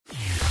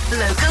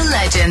Local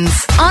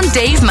legends on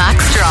Dave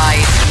Max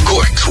Drive.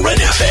 Cork's Red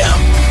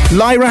FM.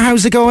 LYRA,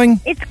 how's it going?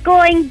 It's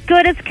going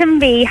good as can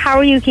be. How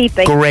are you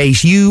keeping?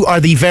 Great. You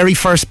are the very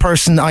first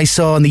person I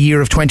saw in the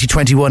year of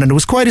 2021, and it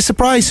was quite a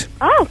surprise.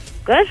 Oh,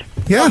 good.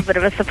 Yeah. That's a bit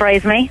of a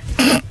surprise, me.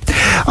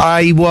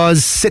 I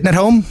was sitting at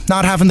home,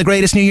 not having the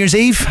greatest New Year's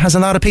Eve, as a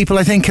lot of people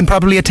I think can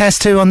probably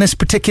attest to on this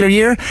particular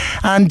year.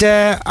 And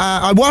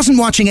I wasn't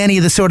watching any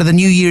of the sort of the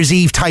New Year's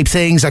Eve type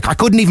things. I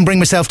couldn't even bring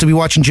myself to be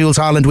watching Jules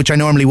Holland, which I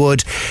normally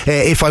would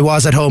if I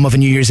was at home of a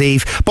New Year's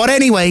Eve. But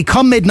anyway,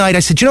 come midnight,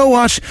 I said, you know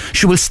what?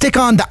 We'll stick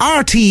on the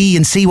RTE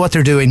and see what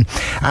they're doing.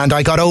 And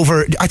I got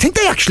over, I think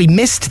they actually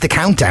missed the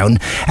countdown.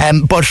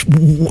 But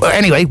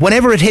anyway,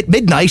 whenever it hit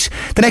midnight,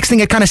 the next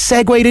thing it kind of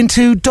segued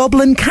into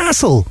Dublin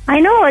Castle. I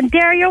know, and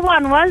there your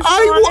one was.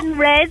 All in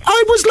red.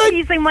 I was like...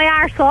 Using my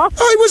arse off.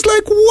 I was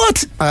like,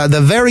 what?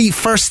 The very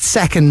first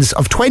seconds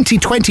of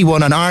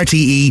 2021 on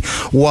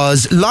RTE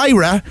was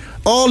LYRA,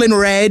 all in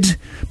red,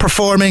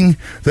 performing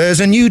There's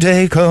a New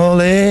Day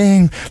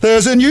Calling,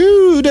 There's a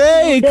New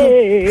Day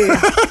Calling.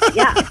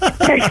 Yeah,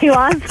 there she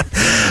was.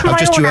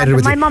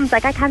 My mum's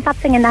like, I can't stop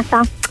singing that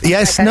song.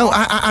 Yes, no,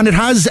 and it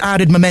has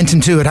added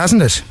momentum to it,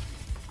 hasn't it?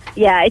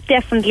 Yeah, it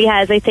definitely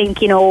has. I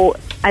think,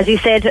 as you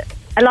said,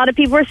 a lot of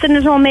people were sitting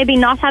at home maybe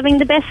not having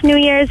the best New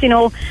Year's,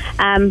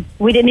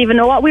 we didn't even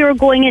know what we were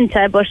going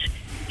into, but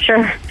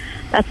sure,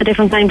 that's a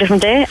different time,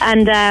 different day.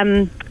 And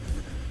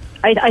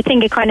I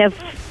think it kind of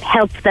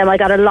helped them. I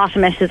got a lot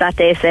of messages that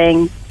day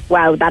saying,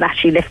 wow, that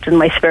actually lifted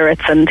my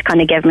spirits and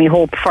kind of gave me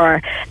hope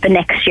for the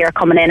next year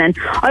coming in. And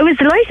I was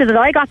delighted that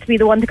I got to be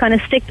the one to kind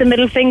of stick the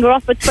middle finger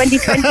up at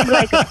 2020,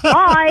 like,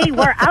 bye,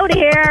 we're out of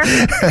here.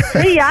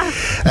 See ya.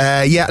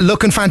 Yeah,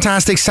 looking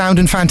fantastic,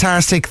 sounding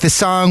fantastic. The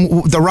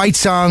song, the right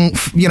song,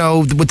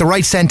 with the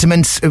right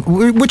sentiments,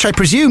 which I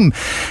presume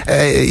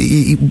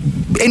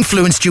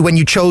influenced you when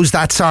you chose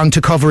that song to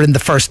cover in the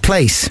first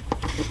place.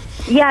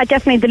 Yeah,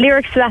 definitely. The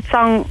lyrics to that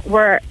song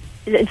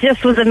it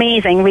just was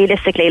amazing,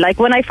 realistically. Like,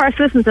 when I first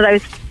listened to it, I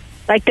was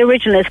like, the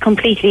original is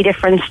completely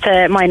different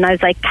to mine. And I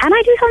was like, can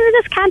I do something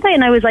with this? Can't I?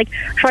 And I was like,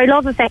 sure, I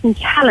love the second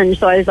challenge.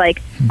 So I was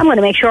like, I'm going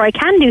to make sure I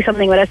can do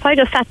something with it. So I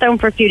just sat down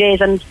for a few days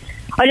and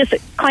I just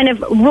kind of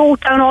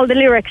wrote down all the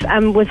lyrics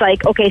and was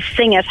like, okay,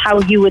 sing it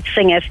how you would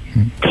sing it,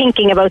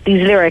 thinking about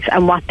these lyrics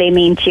and what they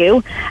mean to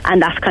you.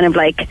 And that's kind of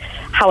like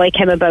how I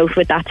came about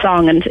with that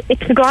song. And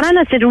it's gone on,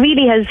 it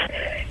really has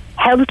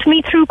helped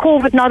me through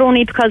COVID, not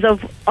only because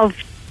of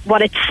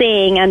what it's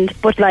saying,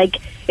 but like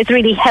it's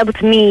really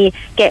helped me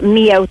get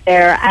me out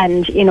there,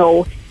 and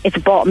it's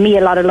brought me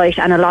a lot of light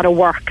and a lot of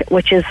work,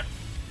 which is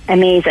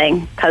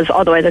amazing, because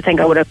otherwise I think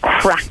I would have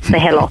cracked the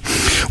hell up.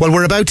 Well,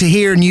 we're about to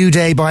hear New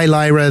Day by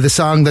LYRA, the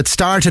song that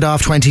started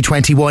off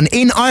 2021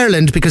 in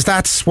Ireland, because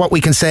that's what we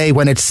can say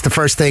when it's the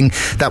first thing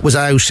that was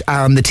out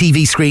on the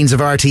TV screens of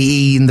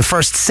RTE in the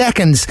first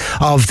seconds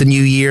of the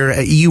new year.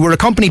 You were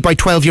accompanied by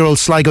 12-year-old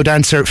Sligo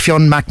dancer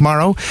Fionn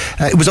McMorrow.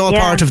 It was all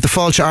part of the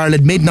Fáilte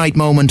Ireland midnight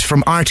moment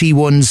from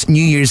RT1's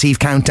New Year's Eve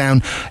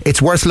countdown.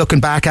 It's worth looking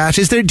back at.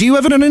 Do you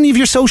have it on any of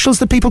your socials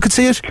that people could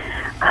see it?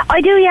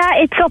 I do, yeah.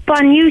 It's up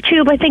on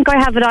YouTube. I think I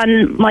have it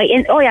on my...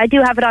 I do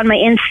have it on my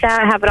Insta.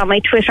 I have it on my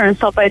Twitter and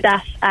stuff like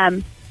that.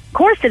 Of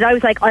course, I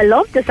was like, I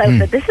love this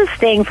outfit. This is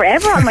staying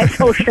forever on my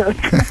socials.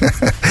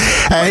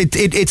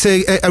 It's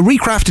a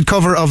recrafted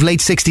cover of late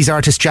 60s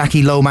artist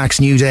Jackie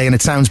Lomax's New Day, and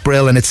it sounds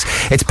brilliant.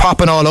 It's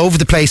popping all over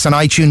the place on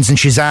iTunes and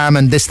Shazam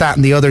and this, that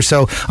and the other.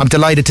 So I'm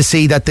delighted to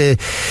see that the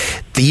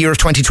year of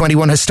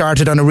 2021 has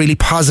started on a really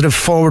positive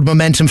forward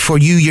momentum for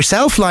you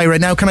yourself, LYRA.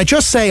 Now, can I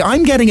just say,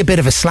 I'm getting a bit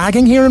of a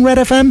slagging here in Red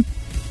FM.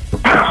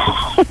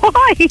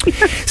 Why?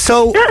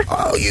 So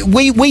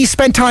we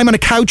spent time on a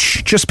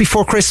couch just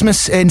before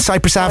Christmas in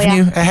Cypress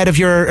Avenue ahead of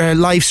your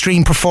live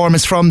stream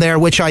performance from there,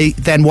 which I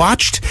then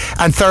watched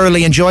and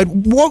thoroughly enjoyed.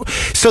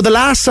 So the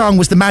last song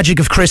was The Magic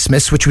of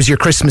Christmas, which was your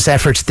Christmas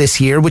effort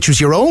this year, which was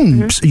your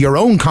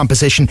own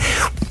composition.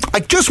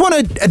 I just want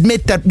to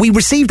admit that we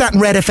received that in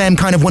Red FM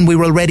kind of when we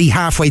were already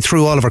halfway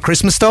through all of our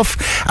Christmas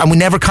stuff, and we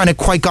never kind of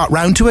quite got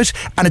round to it,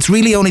 and it's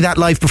really only that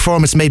live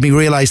performance made me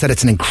realise that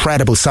it's an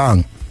incredible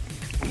song.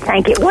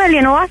 Thank you. Well,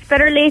 you know what?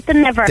 Better late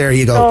than never. There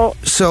you go.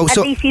 So at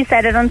least you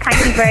said it, and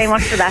thank you very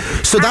much for that.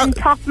 And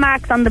top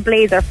marks on the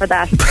blazer for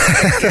that.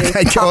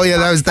 Oh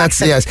yeah, that's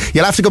yes.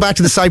 You'll have to go back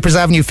to the Cypress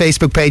Avenue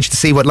Facebook page to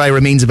see what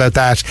LYRA means about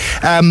that.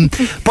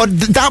 But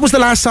that was the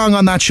last song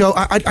on that show.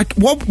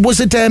 What was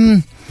it?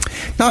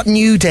 Not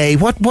New Day.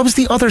 What was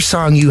the other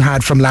song you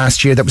had from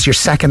last year that was your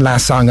second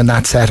last song on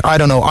that set? I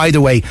don't know. Either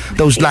way,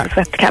 those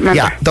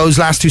those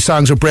last two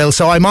songs were brilliant.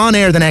 So I'm on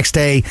air the next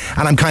day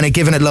and I'm kind of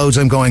giving it loads.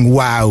 I'm going,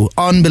 wow,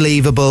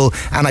 unbelievable.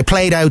 And I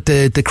played out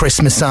the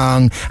Christmas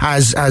song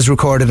as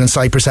recorded in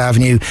Cypress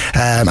Avenue,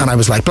 and I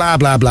was like, blah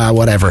blah blah,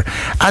 whatever.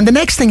 And the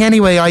next thing,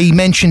 anyway, I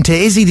mentioned to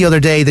Izzy the other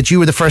day that you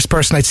were the first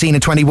person I'd seen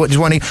in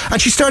 2020,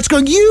 and she starts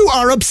going, "You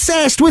are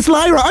obsessed with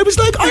LYRA." I was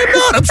like, I'm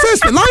not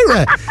obsessed with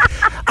LYRA.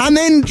 And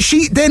then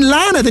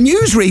Lana, the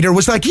newsreader,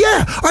 was like,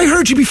 yeah, I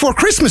heard you before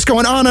Christmas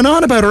going on and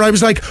on about her. I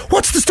was like,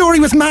 what's the story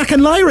with Mac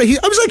and LYRA?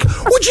 I was like,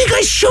 would you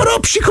guys shut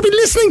up? She could be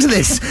listening to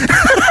this.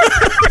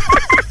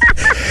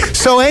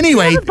 So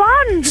anyway,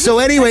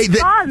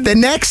 bond. the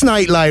next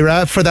night,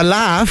 Lyra, for the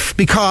laugh,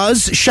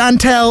 because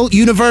Chantel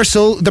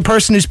Universal, the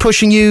person who's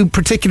pushing you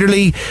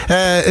particularly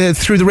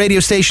through the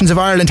radio stations of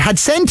Ireland, had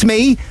sent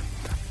me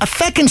a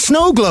feckin'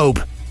 snow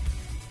globe.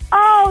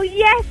 Oh,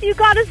 yes, you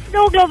got a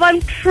snow globe. I'm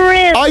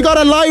thrilled. I got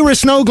a LYRA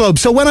snow globe.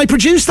 So when I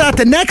produced that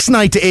the next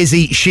night to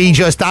Izzy,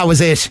 that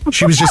was it.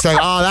 She was just like,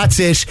 oh, that's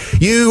it.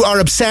 You are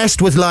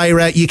obsessed with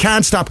LYRA. You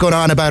can't stop going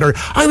on about her.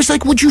 I was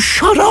like, would you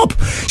shut up?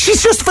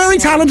 She's just very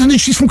talented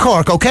and she's from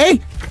Cork, okay?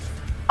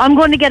 I'm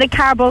going to get a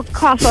cardboard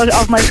cross-out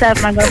of myself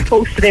and I'm going to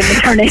post it in with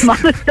her name on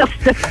it.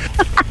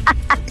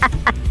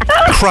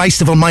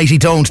 Christ of almighty,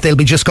 don't. They'll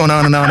be just going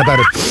on and on about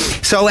it.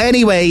 So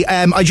anyway,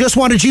 I just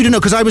wanted you to know,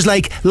 because I was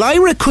like,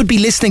 Lyra could be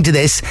listening to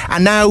this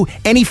and now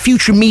any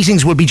future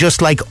meetings will be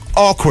just like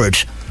awkward.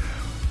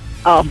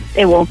 Oh,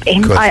 it won't be.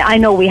 I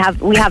know we have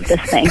this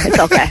thing. It's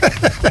okay.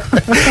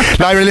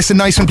 Lyra, listen,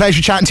 nice and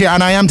pleasure chatting to you,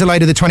 and I am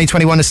delighted that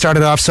 2021 has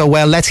started off so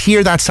well. Let's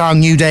hear that song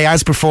New Day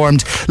as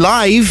performed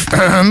live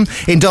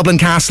in Dublin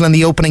Castle in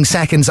the opening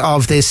seconds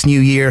of this new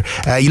year.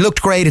 You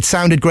looked great, it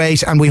sounded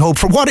great, and we hope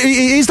for... What,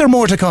 is there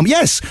more to come?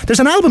 Yes, there's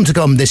an album to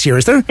come this year,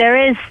 is there?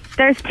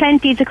 There's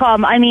plenty to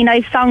come. I mean,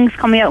 I've songs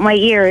coming out my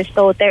ears,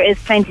 so there is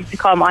plenty to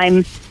come.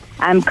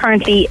 I'm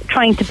currently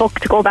trying to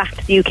book to go back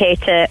to the UK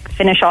to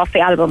finish off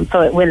the album,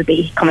 so it will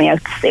be coming out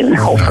soon,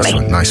 hopefully.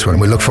 Nice one.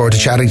 We look forward to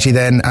chatting to you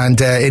then,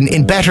 and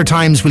in better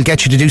times we'll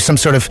get you to do some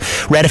sort of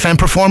Red FM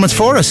performance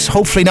for us,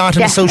 hopefully not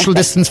in a social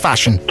distance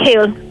fashion.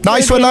 Cool.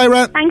 Nice one,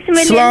 Lyra. Thanks a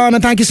million. Slán,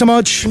 and thank you so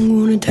much.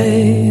 I'm gonna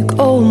take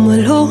all my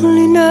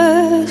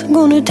loneliness, I'm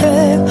gonna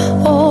take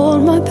all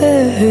my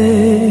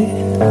pain,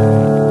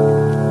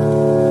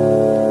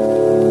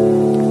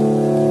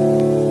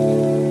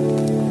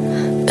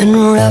 and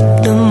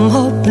wrap them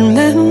up in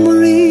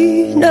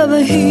memory, never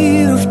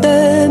hear of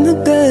them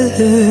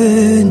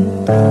again.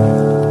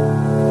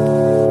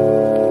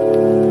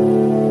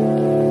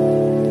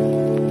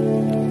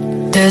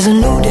 There's a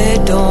new day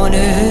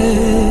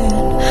dawning,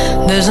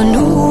 there's a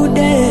new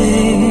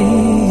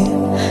day,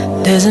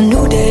 there's a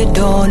new day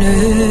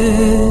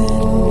dawning,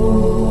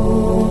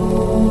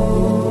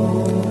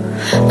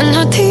 and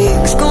I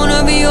think it's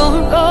gonna be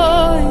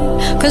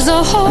alright, 'cause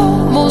I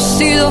almost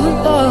see the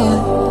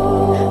light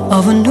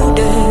of a new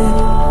day,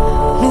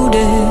 new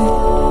day,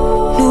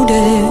 new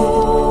day.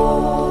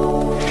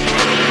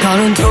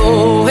 Gotta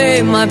throw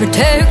away my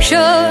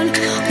protection,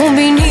 won't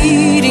be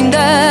needing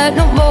that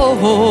no more.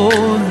 Ooh,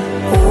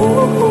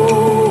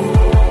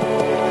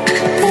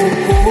 ooh,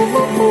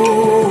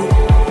 ooh.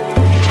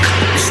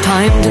 It's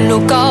time to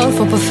look out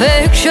for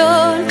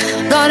perfection,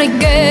 gotta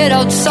get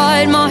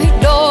outside my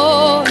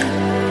door.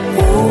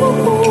 Ooh,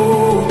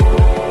 ooh,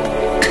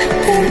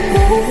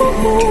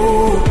 ooh.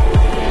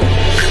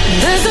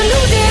 There's a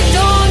new day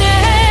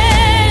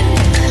dawning,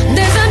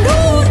 there's a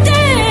new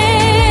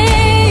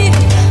day,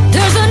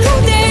 there's a new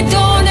day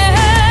dawning,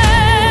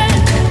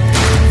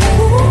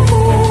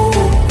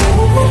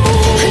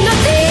 and I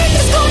think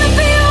it's gonna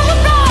be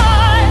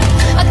alright,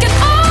 I can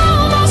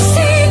almost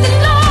see the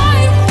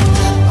light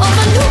of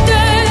a new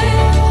day,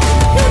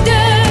 new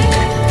day,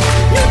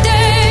 new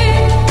day.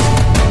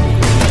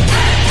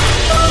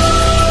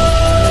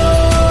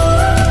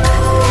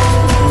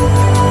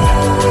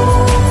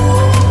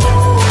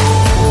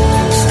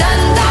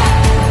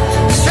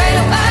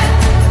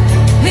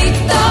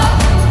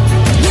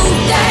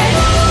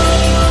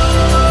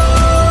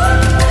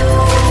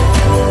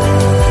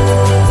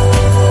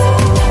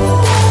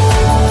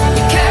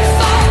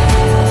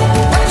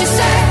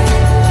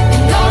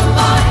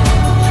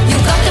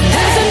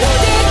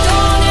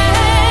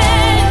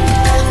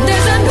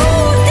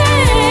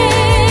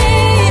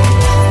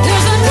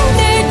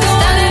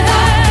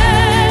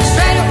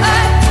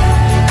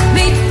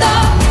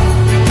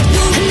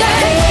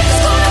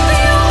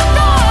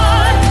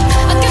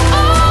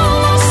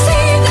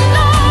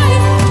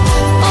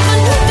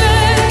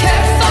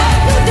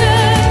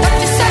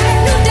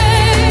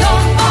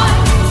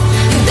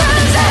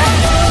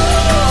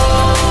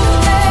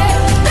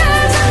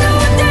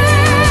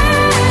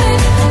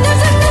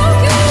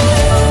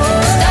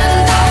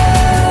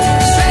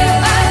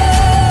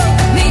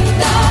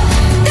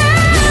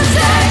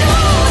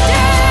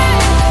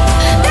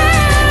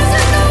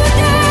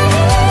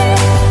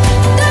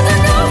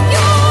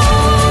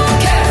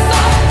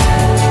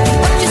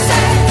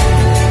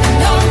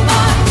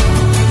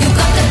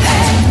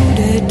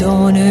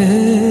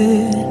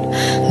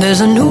 There's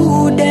a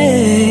new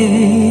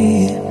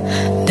day,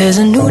 there's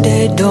a new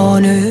day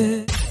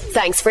dawning.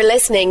 Thanks for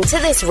listening to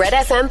this Red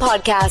FM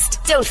podcast.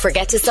 Don't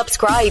forget to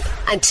subscribe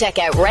and check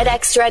out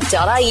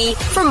redextra.ie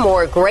for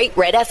more great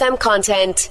Red FM content.